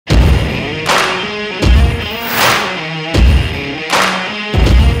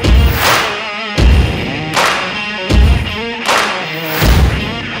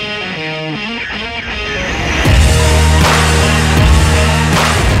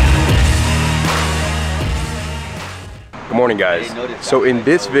morning, guys. So in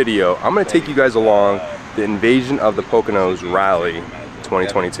this video, I'm going to take you guys along the Invasion of the Poconos Rally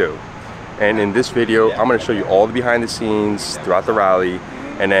 2022. And in this video, I'm going to show you all the behind the scenes throughout the rally.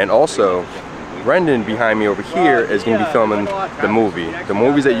 And then also, Brendan behind me over here is going to be filming the movie. The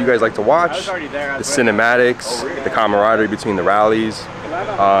movies that you guys like to watch, the cinematics, the camaraderie between the rallies.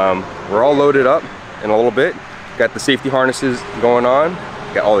 We're all loaded up in a little bit. Got the safety harnesses going on.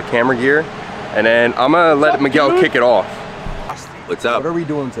 Got all the camera gear. And then I'm gonna let Miguel kick it off. What's up? What are we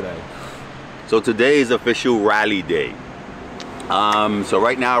doing today? So today is official rally day. So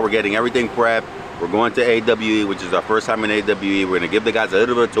right now we're getting everything prepped. We're going to AWE, which is our first time in AWE. We're gonna give the guys a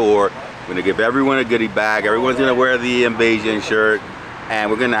little bit of a tour. We're gonna give everyone a goodie bag. Everyone's gonna wear the Invasion shirt.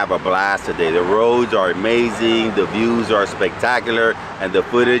 And we're gonna have a blast today. The roads are amazing, the views are spectacular, and the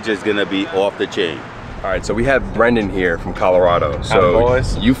footage is gonna be off the chain. All right, so we have Brendan here from Colorado. So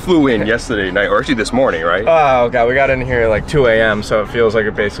you flew in yesterday night, or actually this morning, right? Oh God, we got in here at like 2 a.m. so it feels like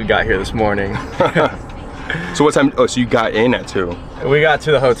it basically got here this morning. So what time? Oh, so you got in at 2? We got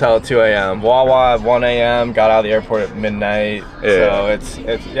to the hotel at 2 a.m. Wawa at 1 a.m. Got out of the airport at midnight. Yeah. So it's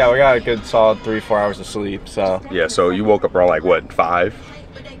yeah, we got a good solid 3-4 hours of sleep. So yeah, so you woke up around like what,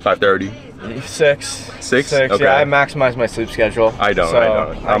 5:30? 6. Okay. Yeah, I maximized my sleep schedule. I don't.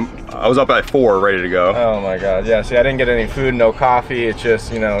 I was up at 4, ready to go. Oh my God. Yeah. See, I didn't get any food, no coffee. It's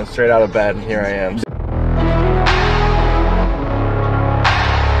just, you know, straight out of bed, and here I am.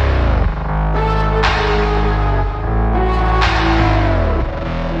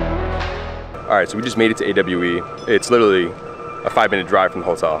 All right, so we just made it to AWE. It's literally a 5-minute drive from the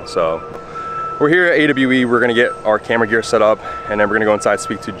hotel. So we're here at AWE. We're gonna get our camera gear set up, and then we're gonna go inside and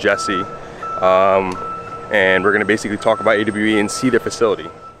speak to Jesse. And we're gonna basically talk about AWE and see their facility.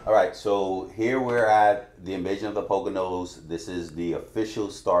 All right, so here we're at the Invasion of the Poconos. This is the official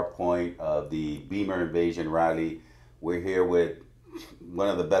start point of the Beamer Invasion Rally. We're here with one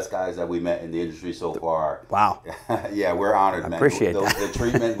of the best guys that we met in the industry so far. Wow. Yeah, we're honored, man. Appreciate that. The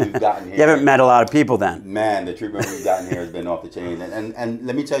treatment we've gotten here. You haven't met a lot of people then. Man, the treatment we've gotten here has been off the chain. And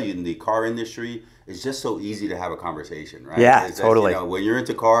let me tell you, in the car industry, it's just so easy to have a conversation, right? Yeah, it's totally. You know, when you're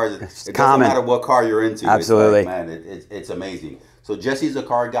into cars, it common. doesn't matter what car you're into. Absolutely. It's like, man, it's amazing. So Jesse's a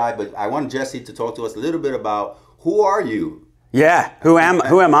car guy, but I want Jesse to talk to us a little bit about who are you? Yeah, who am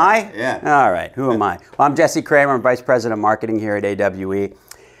I? Yeah. All right, who am I? Well, I'm Jesse Kramer. I'm Vice President of Marketing here at AWE.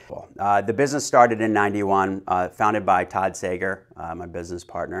 The business started in '91, founded by Todd Sager, my business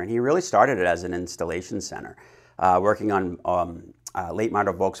partner, and he really started it as an installation center, working on late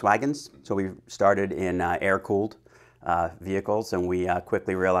model Volkswagens. So we started in air-cooled vehicles, and we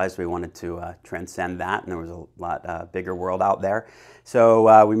quickly realized we wanted to transcend that, and there was a lot bigger world out there.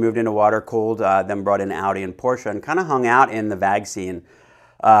 So we moved into water-cooled, then brought in Audi and Porsche, and kind of hung out in the VAG scene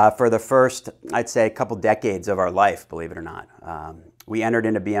for the first, I'd say, couple decades of our life, believe it or not. We entered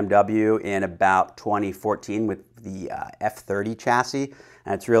into BMW in about 2014 with the F30 chassis,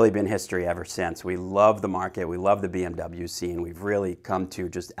 and it's really been history ever since. We love the market, we love the BMW scene. We've really come to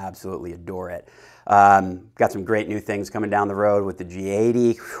just absolutely adore it. Got some great new things coming down the road with the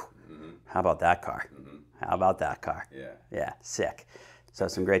G80. How about that car? How about that car? Yeah. Yeah, sick. So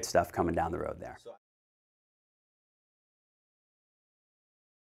some great stuff coming down the road there.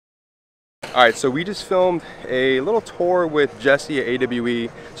 All right, so we just filmed a little tour with Jesse at AWE.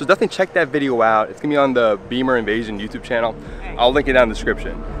 So definitely check that video out. It's gonna be on the Beamer Invasion YouTube channel. I'll link it down in the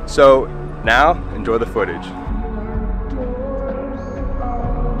description. So now, enjoy the footage.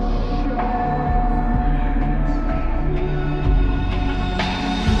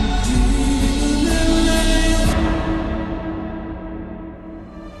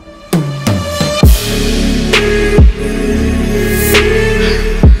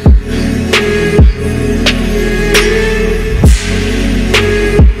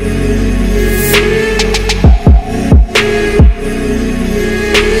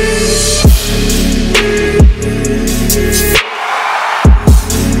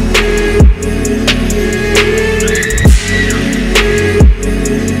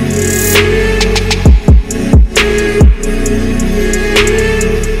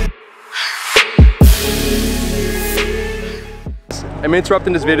 I'm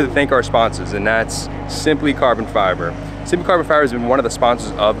interrupting this video to thank our sponsors, and that's Simply Carbon Fiber. Simply Carbon Fiber has been one of the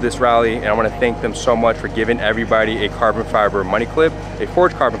sponsors of this rally, and I want to thank them so much for giving everybody a carbon fiber money clip, a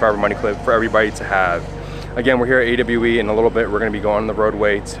forged carbon fiber money clip for everybody to have. Again, we're here at AWE. In a little bit, we're going to be going on the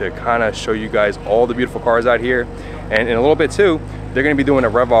roadway to kind of show you guys all the beautiful cars out here. And in a little bit too, they're going to be doing a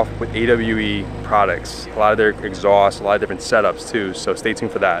rev off with AWE products. A lot of their exhausts, a lot of different setups too. So stay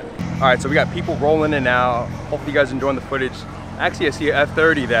tuned for that. All right, so we got people rolling in now. Hopefully you guys are enjoying the footage. Actually, I see an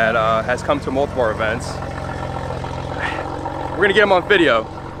F30 that has come to multiple events. We're gonna get him on video.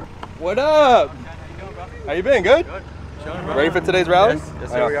 What up? How you been? Good? Good. Ready for today's rally?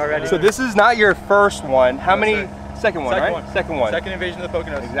 Yes sir, we are ready. So this is not your first one. How many? Second one, right? Second one. Second invasion of the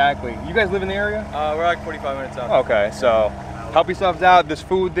Poconos. Exactly. You guys live in the area? We're like 45 minutes out. Okay, so help yourselves out. There's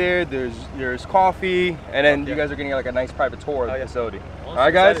food there. There's coffee, and then you guys are getting like a nice private tour of the facility. All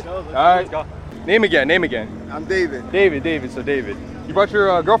right, guys. All right. Name again. Name again. I'm David. David. So David, you brought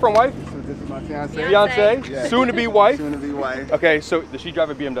your girlfriend, wife? So this is my fiance. Fiance. Yeah. Soon to be wife. Soon to be wife. Okay, so does she drive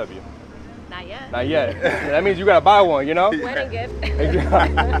a BMW? Not yet. Not yet. That means you gotta buy one, you know? Wedding gift.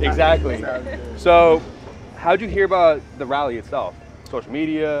 Exactly. So, how'd you hear about the rally itself? Social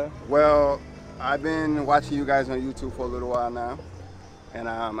media? Well, I've been watching you guys on YouTube for a little while now, and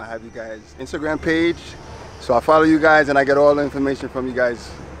I have you guys Instagram page. So I follow you guys, and I get all the information from you guys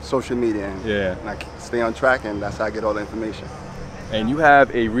social media. And I stay on track, and that's how I get all the information. And you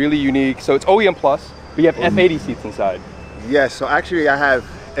have a really unique, so it's OEM Plus, but you have F80 seats inside. Yes, so actually I have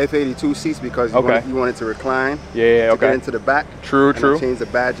F82 seats because you want it to recline. Yeah, to get into the back. True. I changed the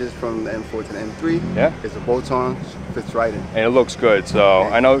badges from the M4 to the M3. Yeah. It's a bolt-on, fits right in. And it looks good, so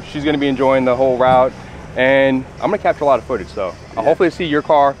I know she's gonna be enjoying the whole route, and I'm gonna capture a lot of footage, so I'll hopefully see your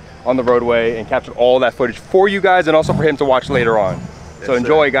car on the roadway and capture all that footage for you guys and also for him to watch later on. Yes, so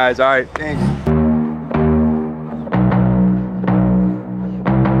enjoy, sir. guys, all right? Thanks.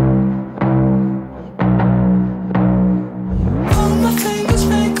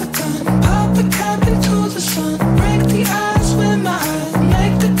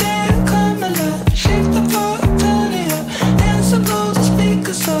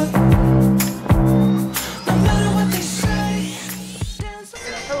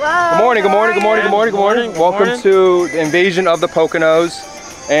 Good morning. Welcome to the invasion of the Poconos.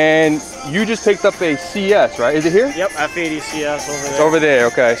 And you just picked up a CS, right? Is it here? Yep, F80 CS over there. It's over there,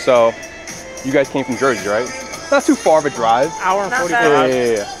 okay. So you guys came from Jersey, right? Not too far of a drive. Hour and 45.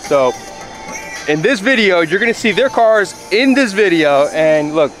 Yeah. So in this video, you're gonna see their cars in this video.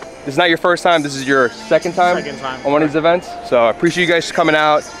 And look, this is not your first time, this is your second time on one of these events. So I appreciate you guys coming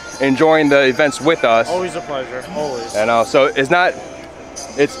out, enjoying the events with us. Always a pleasure, always. I know, so it's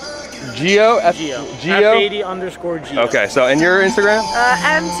Geo? F80_Geo. Okay, so and your Instagram?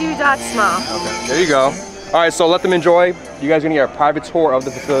 M2.small. Okay, there you go. All right, so let them enjoy. You guys are gonna get a private tour of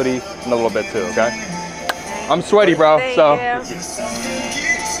the facility in a little bit too, okay? I'm sweaty, bro, so. And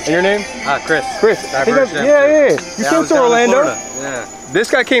your name? Chris. Chris. Yeah. You came to Orlando? Yeah. This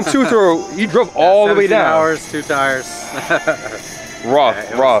guy came through, he drove all the way down. 17 hours, 2 tires.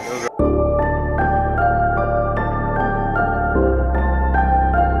 rough.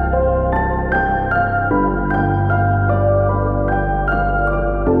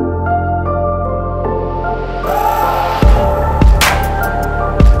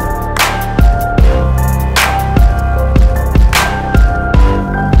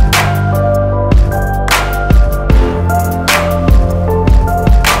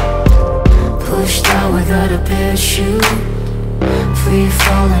 Free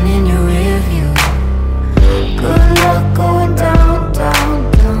falling in your rear view. Good luck going down,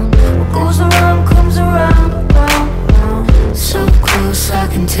 down, down. What goes around comes around, round, round. So close I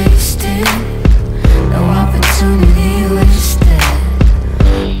can taste it. No opportunity wasted.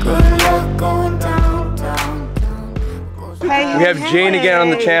 Good luck going down, down, down. We have Jane again on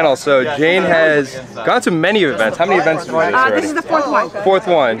the channel. So Jane has gone to many events. How many events have you been to already? This is the fourth one. Fourth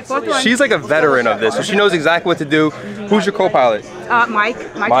one. She's like a veteran of this, so she knows exactly what to do. Who's your co-pilot? Mike.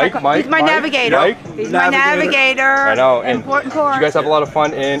 Mike? He's my navigator. Mike? He's my navigator. I know. And important part. you guys have a lot of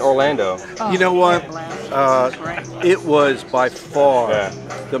fun in Orlando. You know what? It was by far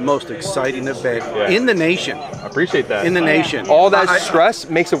the most exciting event in the nation. I appreciate that. In the nation. All that stress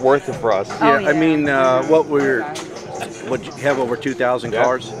makes it worth it for us. I mean, what you have over 2,000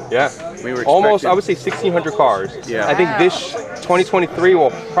 cars? Yeah. We were almost, I would say 1,600 cars. Yeah. I think this 2023 will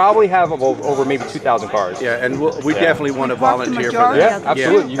probably have over maybe 2,000 cars. Yeah, and we definitely want to volunteer for that. Yeah,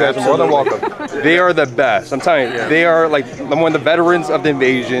 absolutely. You guys are more than welcome. They are the best. I'm telling you, they are like one of the veterans of the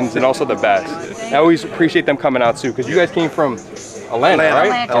invasions and also the best. I always appreciate them coming out too, because you guys came from Atlanta,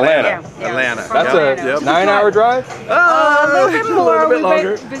 right? Atlanta. That's a 9-hour drive? A little bit more. A little bit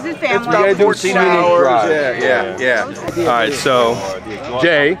longer. Visit It's family. about 14 hours. Yeah. All right, so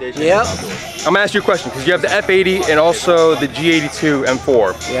Jay. Yep. I'm gonna ask you a question because you have the F80 and also the G82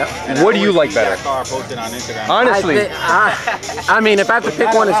 M4. Yep. What do you like better? Honestly. I mean, if I have to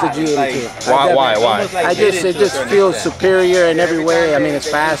pick one, it's the G82. Why? It just feels superior in every way. I mean, it's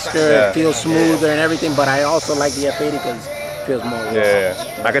faster, it feels smoother and everything. But I also like the F80 because feels more raw.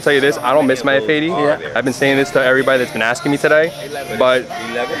 Yeah. I can tell you this, I don't miss my F80. Yeah. I've been saying this to everybody that's been asking me today, but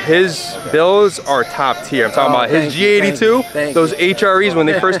his builds are top tier. I'm talking about his G82, those HREs when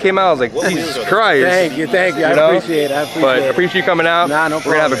they first came out, I was like, Jesus Christ. Thank you. I appreciate it. But I appreciate you coming out. Nah, no We're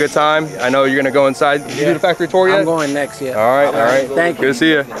gonna have a good time. I know you're gonna go inside. Did you do the factory tour yet? I'm going next year. All right. Thank you. Good to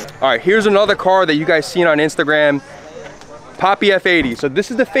see you. All right, here's another car that you guys seen on Instagram, Poppy F80. So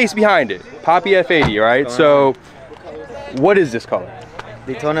this is the face behind it, Poppy F80, right? So what is this color?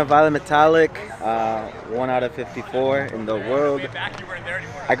 Daytona Violet Metallic, 1 out of 54 in the world.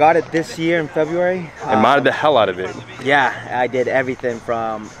 I got it this year in February. And modded the hell out of it. Yeah, I did everything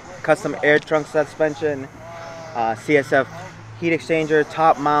from custom air trunk suspension, CSF heat exchanger,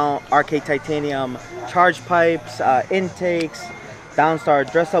 top mount, arcade titanium, charge pipes, intakes, Downstar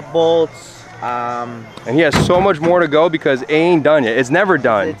dress-up bolts. And he has so much more to go because it ain't done yet. It's never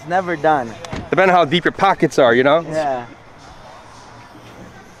done. It's never done. Depending on how deep your pockets are, you know? Yeah.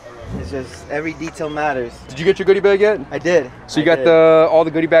 It's just every detail matters. Did you get your goodie bag yet? I did. So you got all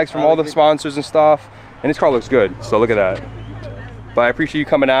the goodie bags from all the sponsors and stuff, and this car looks good. So look at that. But I appreciate you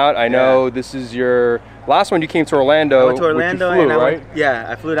coming out. I know this is your last one. You came to Orlando. I went to Orlando, flew, and right?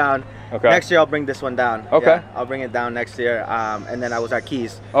 I flew down. Okay. Next year I'll bring this one down. Okay. Yeah, I'll bring it down next year. And then I was at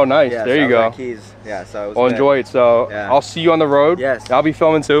Keys. Oh, nice. Yeah, there so you go. At Keys. Yeah. So it was Well, good. enjoy it. So I'll see you on the road. Yes. I'll be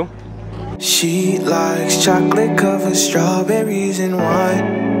filming too. She likes chocolate covered strawberries and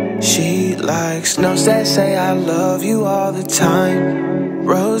wine. She likes notes that say I love you all the time.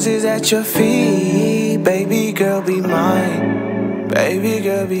 Roses at your feet, baby girl be mine. Baby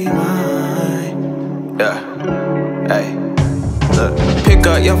girl be mine. Yeah. Hey. Look, pick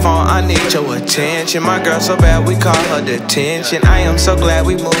up your phone, I need your attention. My girl so bad we call her detention. I am so glad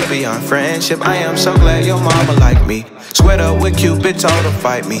we moved beyond friendship. I am so glad your mama like me. Sweat up with Cupid, told her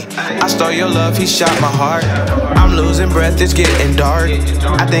fight me. I stole your love, he shot my heart. I'm losing breath, it's getting dark.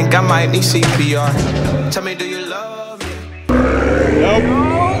 I think I might need CPR. Tell me, do you love me?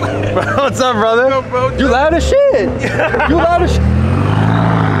 Nope. What's up, brother? No, bro, you loud as shit. You loud as shit.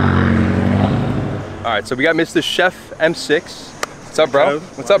 All right, so we got Mr. Chef M6. What's up, bro?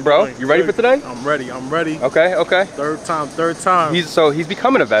 What's up, bro? You ready for today? I'm ready. Okay. Third time. He's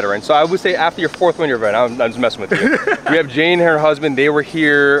becoming a veteran. So I would say after your 4th win, you're a veteran. I'm just messing with you. We have Jane and her husband. They were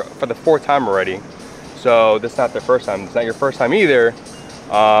here for the 4th time already. So this is not their first time. It's not your first time either.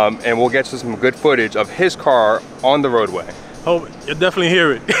 And we'll get to some good footage of his car on the roadway. Hope you'll definitely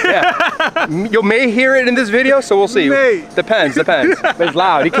hear it. Yeah. You may hear it in this video, so we'll see. Depends. But it's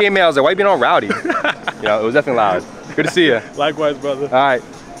loud. He came in, I was like, why you being all rowdy? You know, it was definitely loud. Good to see you. Likewise, brother. All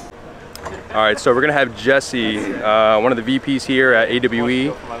right, so we're gonna have Jesse, one of the VPs here at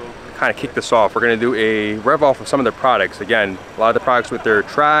AWE, kind of kick this off. We're gonna do a rev off of some of their products. Again, a lot of the products with their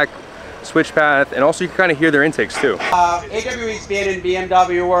track, switch path, and also you can kind of hear their intakes too. AWE's been in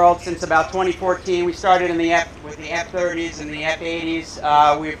BMW world since about 2014. We started in with the F30s and the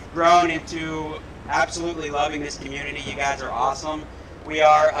F80s. We've grown into absolutely loving this community. You guys are awesome. We're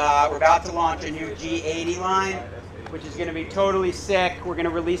about to launch a new G80 line, which is going to be totally sick. We're going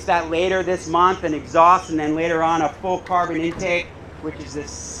to release that later this month, an exhaust, and then later on a full carbon intake, which is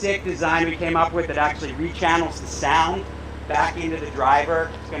this sick design we came up with that actually rechannels the sound back into the driver.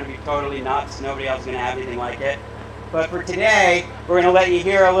 It's going to be totally nuts. Nobody else is going to have anything like it. But for today, we're going to let you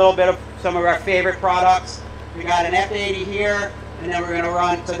hear a little bit of some of our favorite products. We got an F80 here, and then we're going to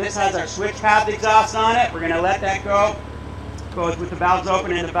run. So this has our switch path exhaust on it. We're going to let that go. Goes with the valves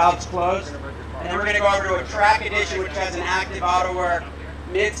open and the valves closed. And then we're going to go over to a track edition, which has an active auto work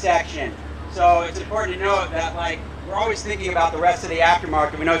midsection. So it's important to note that, like, we're always thinking about the rest of the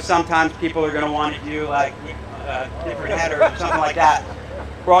aftermarket. We know sometimes people are going to want to do like different headers or something like that.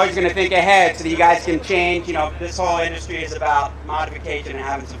 We're always going to think ahead so that you guys can change. You know, this whole industry is about modification and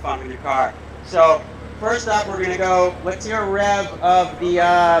having some fun with your car. So first up, we're going to go. Let's hear a rev of the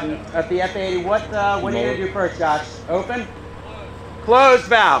F80. What are you going to do first, Josh? Open, closed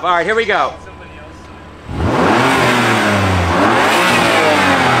valve. All right, here we go.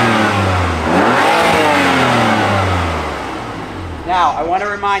 Now, I want to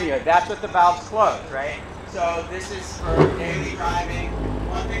remind you, that's with the valves closed, right? So this is for daily driving.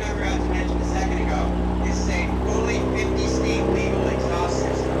 One thing I forgot to mention a second ago, this is a fully 50 steam legal exhaust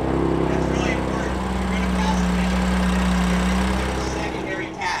system. That's really important. You're going to pass the secondary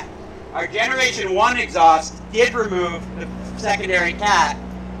cat. Our Generation 1 exhaust did remove the secondary cat,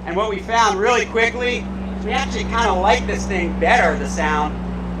 and what we found really quickly is we actually kind of like this thing better, the sound,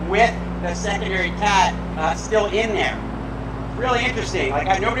 with the secondary cat still in there. Really interesting.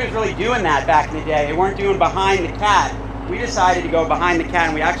 Like, nobody was really doing that back in the day. They weren't doing behind the cat. We decided to go behind the cat,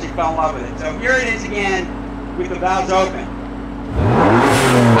 and we actually fell in love with it. So here it is again with the valves open.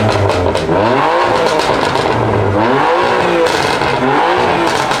 You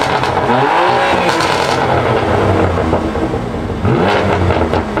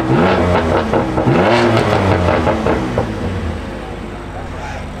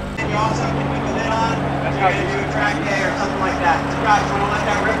also can put the lid on. That's how you do a track day or something like that. Josh, you want to let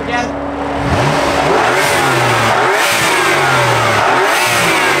that rip again?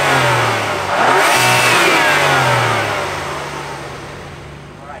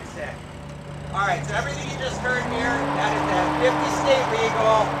 Alright, sick. Alright, so everything you just heard here, that is that 50 state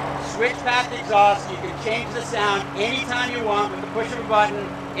legal switch path exhaust. You can change the sound anytime you want with the push of a button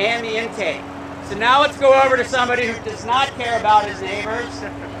and the intake. So now let's go over to somebody who does not care about his neighbors.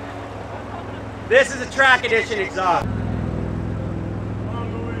 This is a track edition exhaust.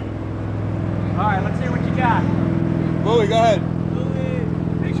 Alright, let's see what you got. Louie, go ahead.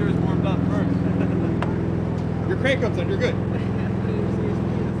 Make sure it's warmed up first. Your crank comes in, you're good.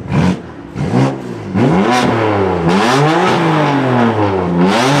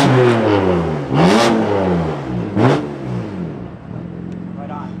 Right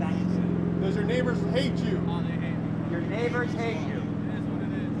on, thank you. Does your neighbors hate you? Your neighbors hate you.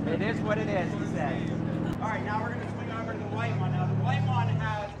 It is what it is, he says. Alright, now we're going to swing over to the white one. Now the white one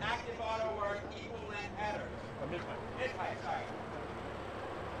has active auto work, equal length headers. Mid-pipe, sorry.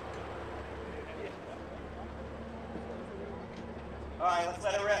 Alright, let's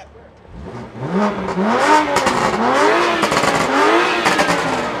let it rip.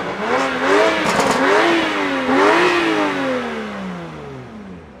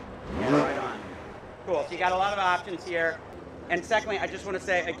 Yeah, right on. Cool, so you got a lot of options here. And secondly, I just want to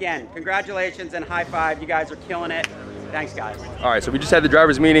say, again, congratulations and high five. You guys are killing it. Thanks, guys. All right, so we just had the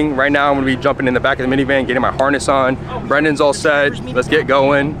driver's meeting. Right now, I'm gonna be jumping in the back of the minivan, getting my harness on. Brendan's all set. Let's get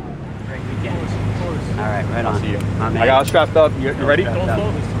going. Great weekend. All right, right on. See you. My man. I got all strapped up. You ready?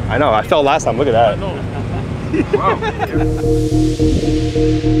 I know, I fell last time. Look at that. Wow.